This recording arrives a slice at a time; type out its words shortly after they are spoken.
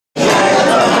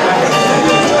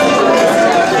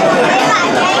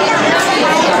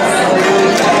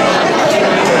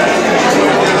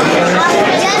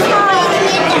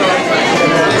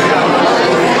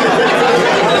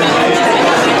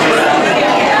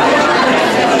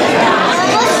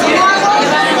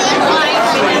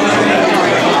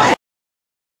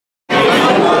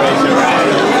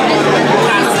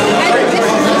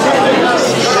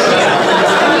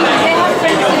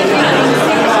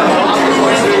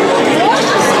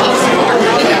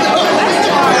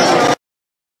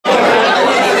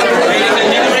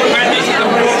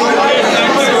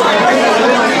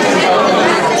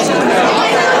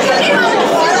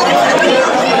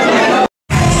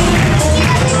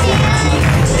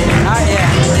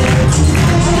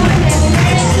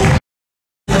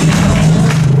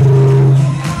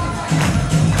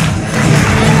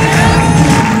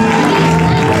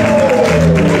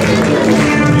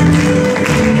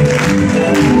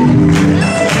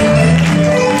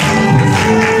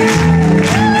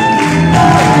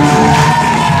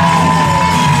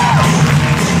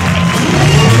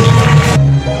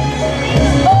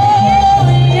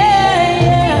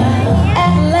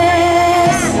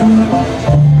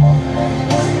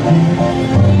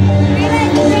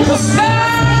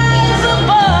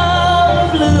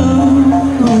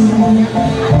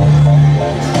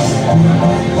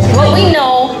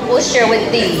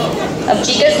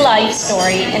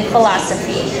story in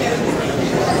philosophy.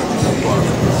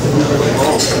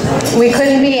 We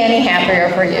couldn't be any happier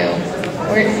for you.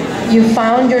 You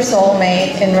found your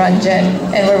soulmate in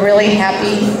Ranjan, and we're really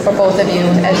happy for both of you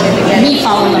as you begin. Me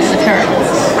fall in love with her.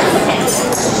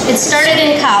 It started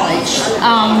in college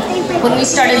when we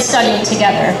started studying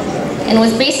together, and it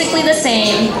was basically the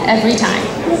same every time.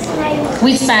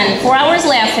 We'd spend 4 hours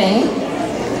laughing,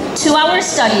 2 hours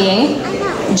studying.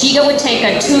 Giga would take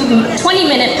a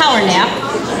 20-minute power nap.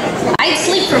 I'd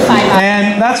sleep for 5 hours.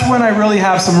 And that's when I really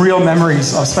have some real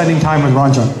memories of spending time with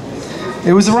Ranjan.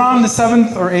 It was around the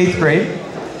 7th or 8th grade,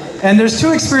 and there's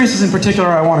 2 experiences in particular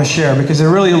I want to share because they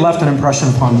really left an impression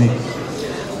upon me.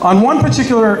 On one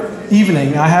particular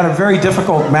evening, I had a very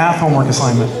difficult math homework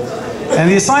assignment, and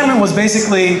the assignment was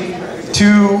basically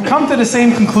to come to the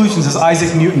same conclusions as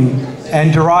Isaac Newton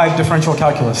and derive differential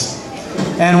calculus.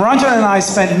 And Ranjan and I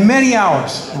spent many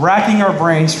hours racking our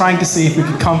brains trying to see if we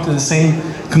could come to the same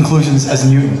conclusions as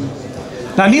Newton.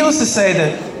 Now, needless to say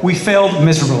that we failed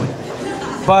miserably.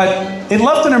 But it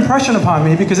left an impression upon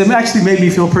me because it actually made me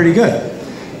feel pretty good.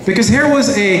 Because here was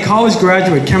a college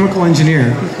graduate chemical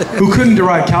engineer who couldn't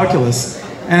derive calculus,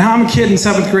 and I'm a kid in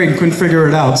 7th grade and couldn't figure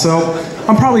it out, so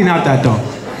I'm probably not that dumb.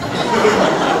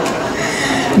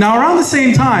 Now, around the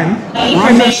same time,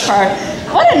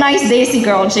 what a nice Desi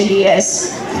girl Jiggy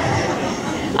is.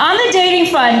 On the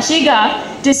dating front,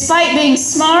 Giga, despite being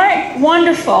smart,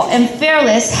 wonderful, and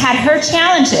fearless, had her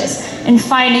challenges in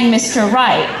finding Mr.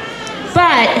 Right.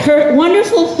 But her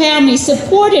wonderful family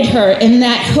supported her in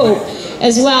that hope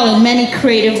as well in many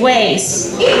creative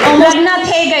ways.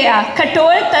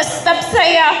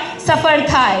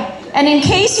 And in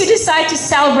case you decide to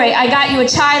celebrate, I got you a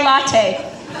chai latte.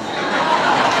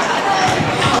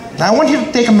 Now I want you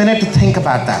to take a minute to think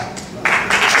about that.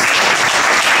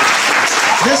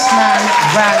 This man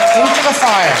ran into the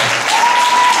fire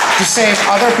to save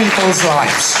other people's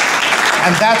lives.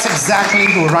 And that's exactly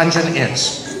who Ranjan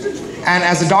is. And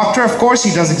as a doctor, of course,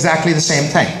 he does exactly the same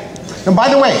thing. And by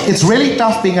the way, it's really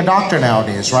tough being a doctor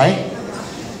nowadays, right?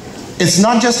 It's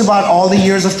not just about all the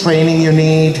years of training you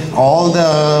need, all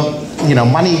the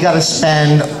money you got to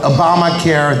spend,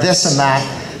 Obamacare, this and that.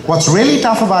 What's really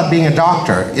tough about being a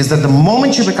doctor is that the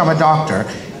moment you become a doctor,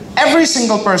 every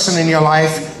single person in your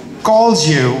life calls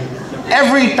you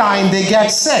every time they get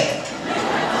sick.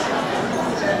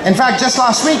 In fact, just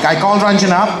last week, I called Ranjan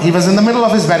up. He was in the middle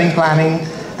of his wedding planning.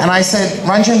 And I said,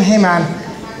 Ranjan, hey man,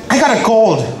 I got a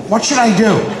cold. What should I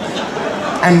do?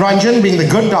 And Ranjan, being the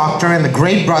good doctor and the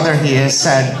great brother he is,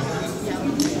 said,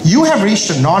 you have reached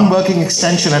a non-working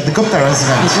extension at the Gupta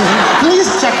residence.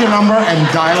 Please check your number and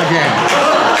dial again.